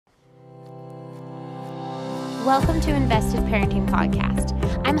Welcome to Invested Parenting Podcast.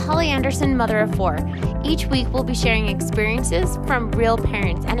 I'm Holly Anderson, mother of four. Each week we'll be sharing experiences from real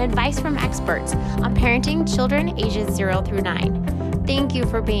parents and advice from experts on parenting children ages 0 through 9. Thank you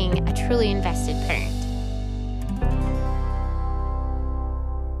for being a truly invested parent.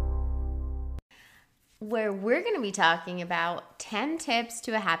 Where we're going to be talking about 10 tips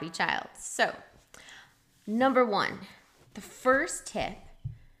to a happy child. So, number one, the first tip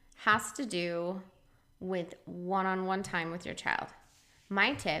has to do with one-on-one time with your child.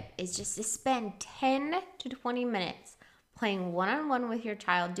 My tip is just to spend 10 to 20 minutes playing one-on-one with your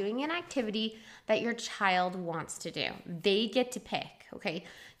child, doing an activity that your child wants to do. They get to pick, okay?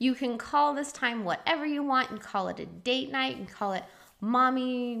 You can call this time whatever you want. You call it a date night. You call it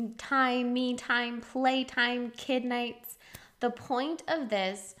mommy time, me time, play time, kid nights. The point of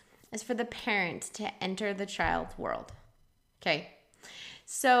this is for the parent to enter the child's world, okay?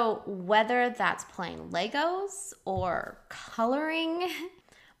 So whether that's playing Legos or coloring,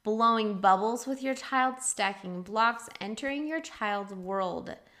 blowing bubbles with your child, stacking blocks, entering your child's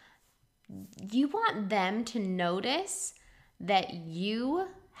world, you want them to notice that you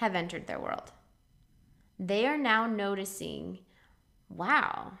have entered their world. They are now noticing,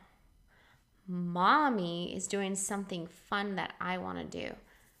 wow, mommy is doing something fun that I want to do.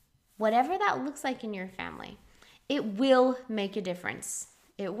 Whatever that looks like in your family, it will make a difference.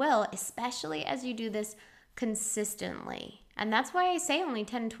 It will, especially as you do this consistently. And that's why I say only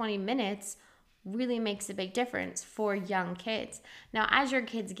 10, 20 minutes really makes a big difference for young kids. Now, as your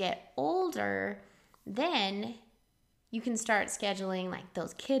kids get older, then you can start scheduling like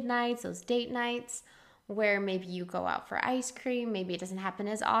those kid nights, those date nights, where maybe you go out for ice cream. Maybe it doesn't happen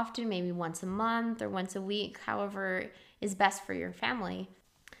as often, maybe once a month or once a week, however is best for your family.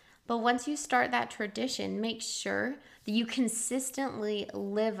 But once you start that tradition, make sure that you consistently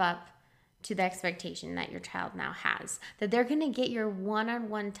live up to the expectation that your child now has, that they're going to get your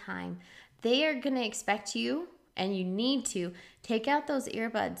one-on-one time. They are going to expect you, and you need to take out those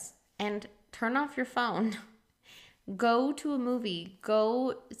earbuds and turn off your phone. Go to a movie,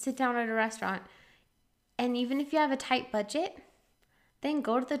 go sit down at a restaurant. And even if you have a tight budget, then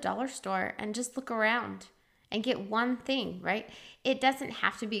go to the dollar store and just look around and get one thing, right? It doesn't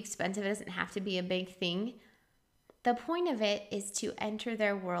have to be expensive. It doesn't have to be a big thing. The point of it is to enter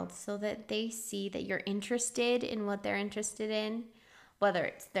their world so that they see that you're interested in what they're interested in, whether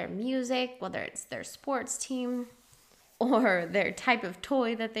it's their music, whether it's their sports team, or their type of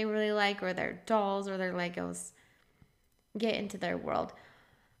toy that they really like, or their dolls or their Legos. Get into their world.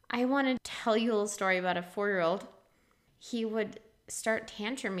 I want to tell you a little story about a 4-year-old. He would start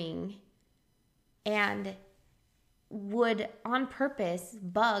tantruming and would on purpose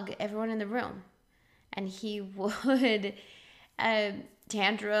bug everyone in the room. And he would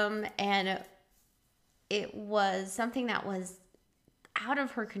tantrum, and it was something that was out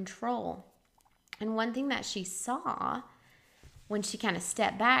of her control. And one thing that she saw when she kind of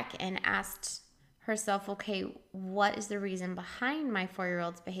stepped back and asked herself, okay, what is the reason behind my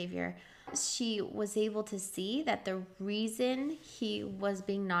 4-year-old's behavior? She was able to see that the reason he was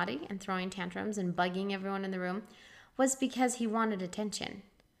being naughty and throwing tantrums and bugging everyone in the room was because he wanted attention.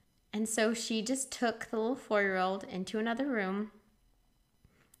 And so she just took the little 4-year-old into another room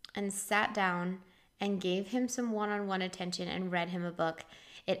and sat down and gave him some one-on-one attention and read him a book.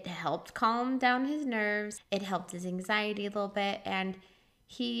 It helped calm down his nerves. It helped his anxiety a little bit. And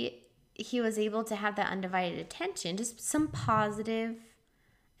he was able to have that undivided attention, just some positive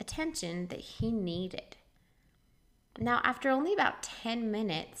attention that he needed. Now, after only about 10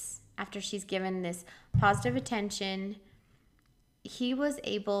 minutes, after she's given this positive attention, he was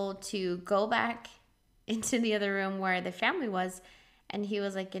able to go back into the other room where the family was, and he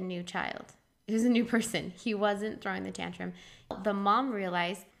was like a new child. He was a new person. He wasn't throwing the tantrum. The mom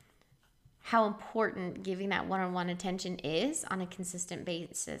realized how important giving that one-on-one attention is on a consistent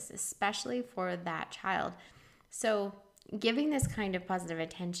basis, especially for that child. So giving this kind of positive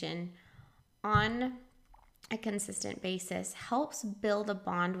attention on a consistent basis helps build a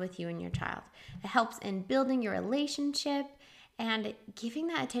bond with you and your child. It helps in building your relationship, and giving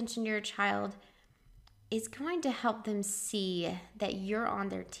that attention to your child is going to help them see that you're on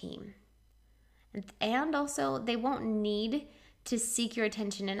their team. And also, they won't need to seek your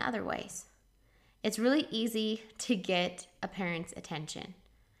attention in other ways. It's really easy to get a parent's attention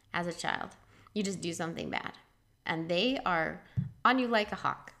as a child. You just do something bad, and they are on you like a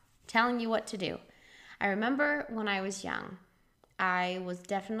hawk, telling you what to do. I remember when I was young, I was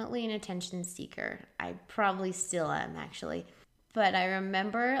definitely an attention seeker. I probably still am, actually. But I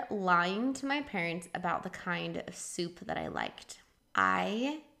remember lying to my parents about the kind of soup that I liked.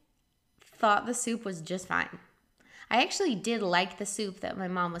 I thought the soup was just fine. I actually did like the soup that my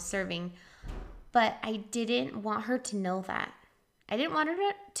mom was serving, but I didn't want her to know that. I didn't want her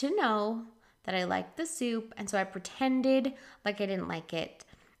to know that I liked the soup, and so I pretended like I didn't like it.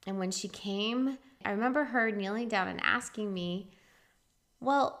 And when she came, I remember her kneeling down and asking me,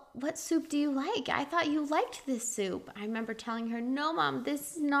 well, what soup do you like? I thought you liked this soup. I remember telling her, no, Mom,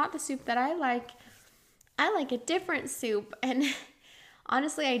 this is not the soup that I like. I like a different soup. And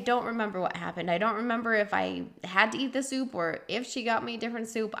honestly, I don't remember what happened. I don't remember if I had to eat the soup or if she got me a different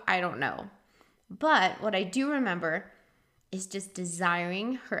soup. I don't know. But what I do remember is just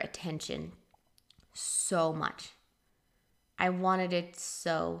desiring her attention so much. I wanted it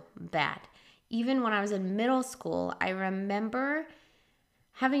so bad. Even when I was in middle school, I remember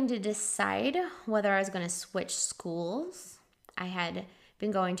having to decide whether I was going to switch schools. I had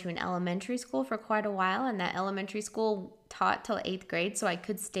been going to an elementary school for quite a while, and that elementary school taught till 8th grade, so I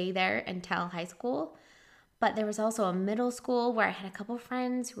could stay there until high school. But there was also a middle school where I had a couple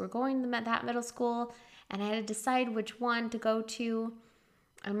friends who were going to that middle school, and I had to decide which one to go to.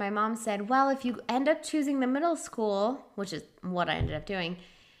 And my mom said, well, if you end up choosing the middle school, which is what I ended up doing,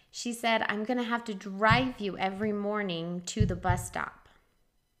 she said, I'm going to have to drive you every morning to the bus stop.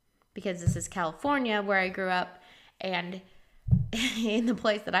 Because this is California where I grew up, and in the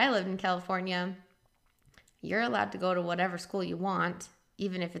place that I lived in California, you're allowed to go to whatever school you want,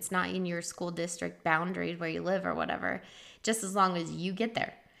 even if it's not in your school district boundaries where you live or whatever, just as long as you get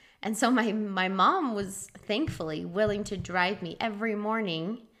there. And so my mom was thankfully willing to drive me every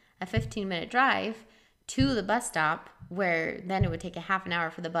morning, a 15-minute drive, to the bus stop, where then it would take a half an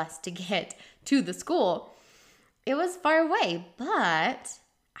hour for the bus to get to the school. It was far away, but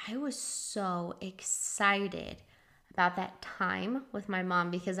I was so excited about that time with my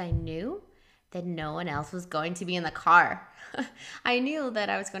mom because I knew that no one else was going to be in the car. I knew that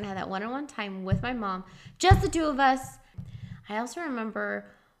I was going to have that one-on-one time with my mom, just the two of us. I also remember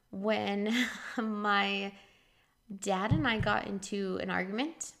when my dad and I got into an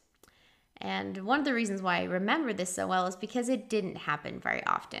argument. And one of the reasons why I remember this so well is because it didn't happen very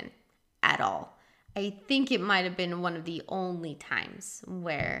often at all. I think it might have been one of the only times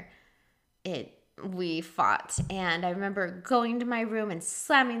where we fought. And I remember going to my room and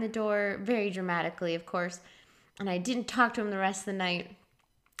slamming the door very dramatically, of course. And I didn't talk to him the rest of the night.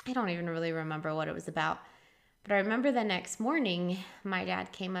 I don't even really remember what it was about. But I remember the next morning, my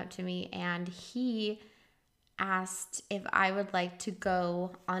dad came up to me and he asked if I would like to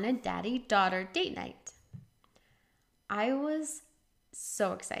go on a daddy-daughter date night. I was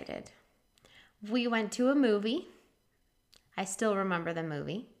so excited. We went to a movie. I still remember the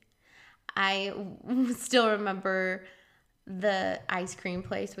movie. I still remember the ice cream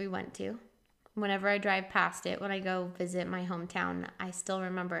place we went to. Whenever I drive past it, when I go visit my hometown, I still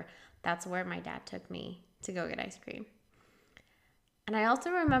remember that's where my dad took me to go get ice cream. And I also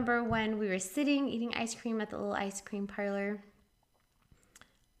remember when we were sitting eating ice cream at the little ice cream parlor,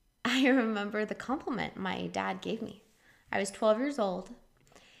 I remember the compliment my dad gave me. I was 12 years old,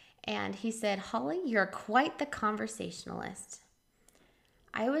 and he said, Holly, you're quite the conversationalist.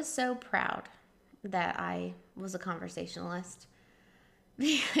 I was so proud that I was a conversationalist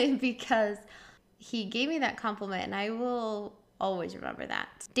because he gave me that compliment, and I will always remember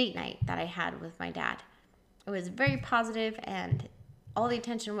that date night that I had with my dad. It was very positive, and all the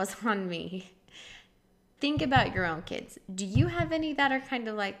attention was on me. Think about your own kids. Do you have any that are kind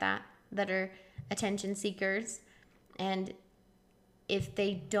of like that are attention seekers? And if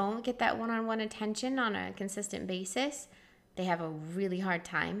they don't get that one-on-one attention on a consistent basis, they have a really hard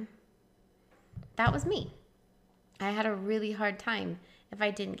time. That was me. I had a really hard time if I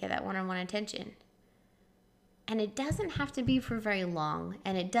didn't get that one-on-one attention. And it doesn't have to be for very long,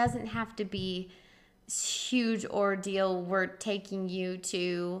 and it doesn't have to be this huge ordeal. We're taking you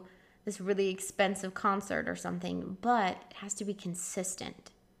to this really expensive concert or something, but it has to be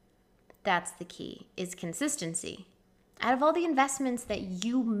consistent. That's the key, is consistency. Out of all the investments that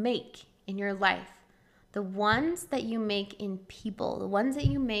you make in your life, the ones that you make in people, the ones that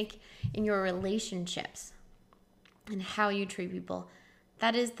you make in your relationships and how you treat people,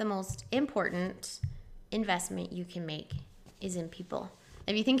 that is the most important investment you can make, is in people.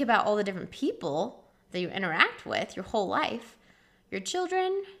 If you think about all the different people that you interact with your whole life, your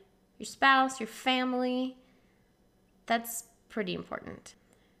children, your spouse, your family, that's pretty important.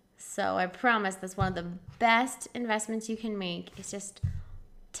 So I promise that's one of the best investments you can make. It's just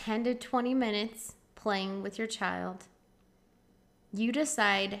 10 to 20 minutes playing with your child. You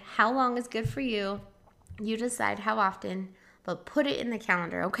decide how long is good for you. You decide how often, but put it in the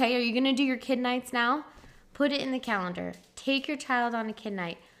calendar, okay? Are you going to do your kid nights now? Put it in the calendar. Take your child on a kid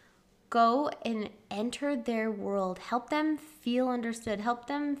night. go and enter their world. Help them feel understood. Help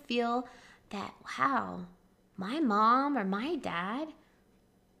them feel that, wow, my mom or my dad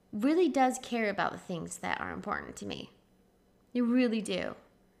really does care about the things that are important to me. They really do.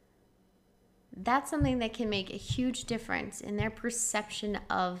 That's something that can make a huge difference in their perception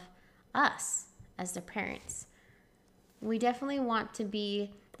of us as their parents. We definitely want to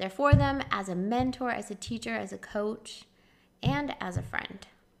be there for them as a mentor, as a teacher, as a coach, and as a friend.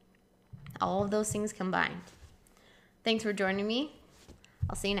 All of those things combined. Thanks for joining me.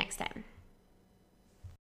 I'll see you next time.